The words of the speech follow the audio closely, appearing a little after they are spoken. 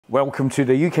Welcome to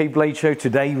the UK Blade Show.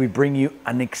 Today we bring you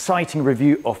an exciting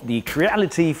review of the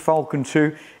Creality Falcon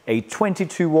 2, a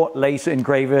 22-watt laser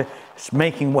engraver. It's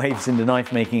making waves in the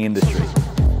knife making industry.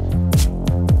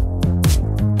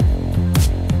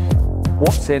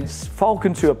 What sets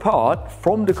Falcon 2 apart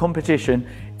from the competition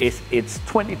is its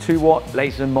 22-watt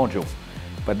laser module.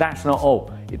 But that's not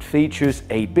all. It features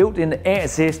a built-in air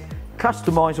assist,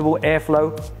 customizable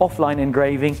airflow, offline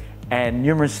engraving, and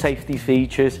numerous safety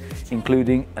features,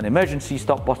 including an emergency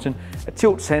stop button, a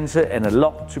tilt sensor, and a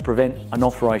lock to prevent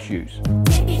unauthorized use.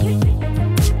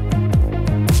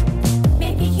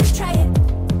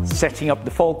 Setting up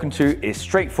the Falcon 2 is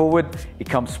straightforward. It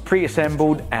comes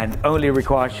pre-assembled and only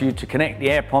requires you to connect the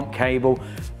air pump cable,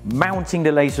 mounting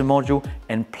the laser module,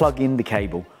 and plug in the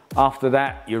cable. After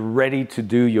that, you're ready to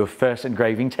do your first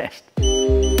engraving test.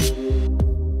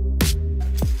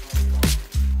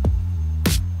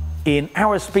 In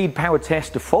our speed power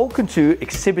test, the Falcon 2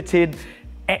 exhibited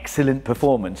excellent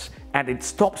performance. At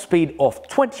its top speed of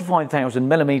 25,000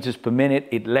 millimeters per minute,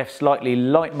 it left slightly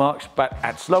light marks, but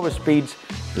at slower speeds,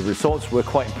 the results were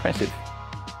quite impressive.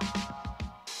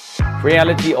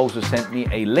 Creality also sent me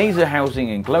a laser housing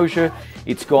enclosure.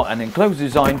 It's got an enclosed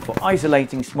design for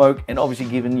isolating smoke and obviously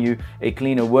giving you a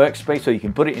cleaner workspace so you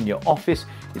can put it in your office.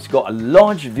 It's got a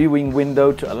large viewing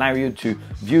window to allow you to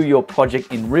view your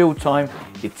project in real time.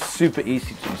 It's super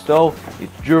easy to install,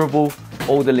 it's durable.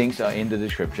 All the links are in the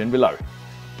description below.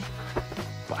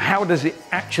 But how does it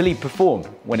actually perform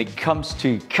when it comes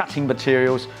to cutting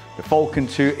materials? The Falcon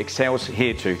 2 excels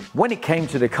here too. When it came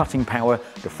to the cutting power,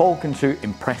 the Falcon 2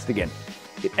 impressed again.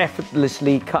 It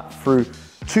effortlessly cut through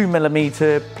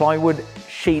 2mm plywood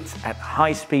sheets at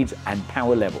high speeds and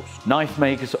power levels. Knife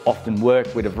makers often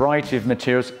work with a variety of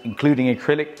materials, including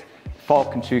acrylic. The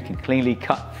Falcon 2 can cleanly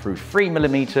cut through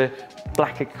 3mm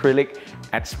black acrylic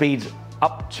at speeds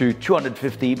up to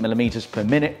 250mm per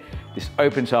minute. This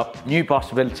opens up new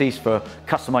possibilities for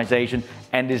customization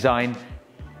and design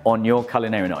on your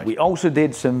culinary knife. We also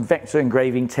did some vector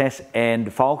engraving tests, and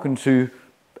the Falcon 2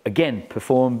 again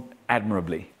performed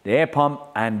admirably. The air pump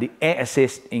and the air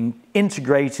assist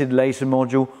integrated laser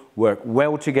module work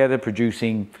well together,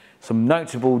 producing some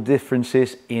notable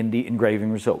differences in the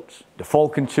engraving results. The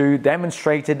Falcon 2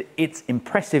 demonstrated its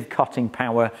impressive cutting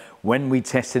power when we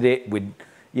tested it with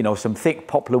some thick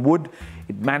poplar wood.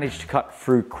 It managed to cut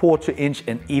through 1/4 inch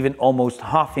and even almost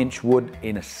 1/2 inch wood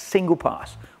in a single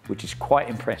pass, which is quite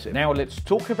impressive. Now let's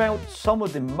talk about some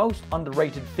of the most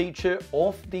underrated feature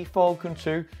of the Falcon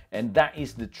 2, and that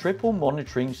is the triple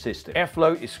monitoring system.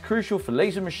 Airflow is crucial for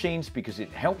laser machines because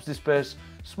it helps disperse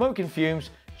smoke and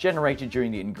fumes generated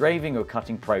during the engraving or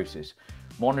cutting process.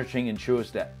 Monitoring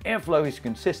ensures that airflow is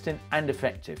consistent and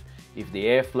effective. If the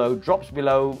airflow drops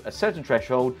below a certain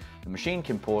threshold, the machine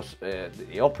can pause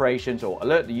the operations or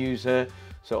alert the user.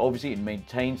 So obviously it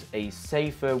maintains a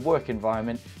safer work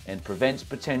environment and prevents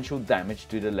potential damage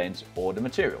to the lens or the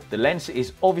material. The lens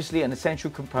is obviously an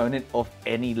essential component of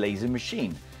any laser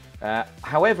machine.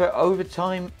 However, over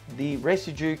time, the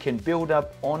residue can build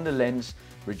up on the lens,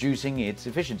 reducing its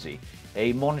efficiency.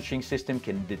 A monitoring system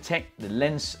can detect the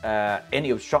lens, any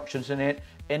obstructions in it,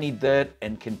 any dirt,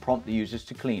 and can prompt the users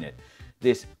to clean it.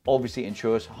 This obviously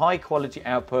ensures high quality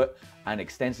output and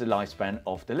extends the lifespan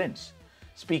of the lens.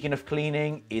 Speaking of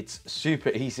cleaning, it's super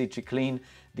easy to clean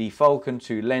the Falcon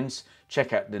 2 lens.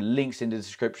 Check out the links in the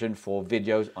description for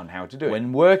videos on how to do it.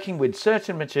 When working with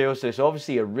certain materials, there's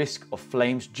obviously a risk of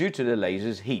flames due to the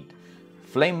laser's heat.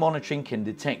 Flame monitoring can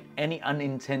detect any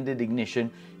unintended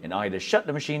ignition and either shut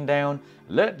the machine down,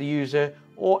 alert the user,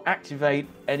 or activate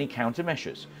any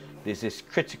countermeasures. This is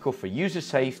critical for user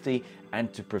safety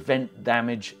and to prevent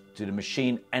damage to the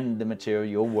machine and the material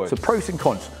you're working with. So pros and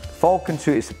cons. Falcon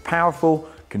 2 is a powerful,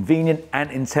 convenient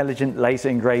and intelligent laser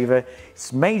engraver.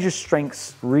 Its major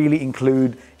strengths really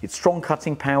include its strong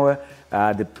cutting power,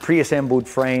 the pre-assembled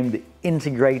frame, the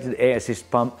integrated air assist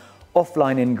pump,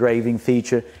 offline engraving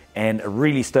feature, and a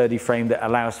really sturdy frame that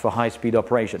allows for high-speed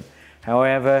operation.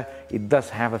 However, it does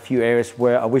have a few areas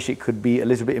where I wish it could be a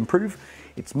little bit improved.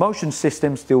 Its motion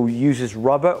system still uses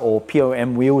rubber or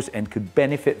POM wheels and could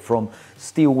benefit from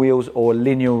steel wheels or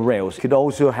linear rails. It could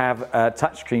also have a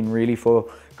touchscreen really for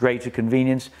greater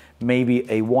convenience, maybe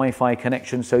a Wi-Fi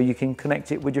connection so you can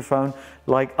connect it with your phone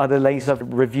like other lasers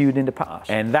I've reviewed in the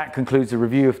past. And that concludes the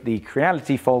review of the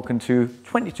Creality Falcon 2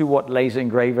 22-watt laser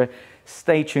engraver.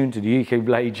 Stay tuned to the UK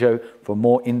Blade Show for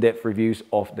more in-depth reviews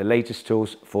of the latest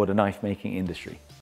tools for the knife making industry.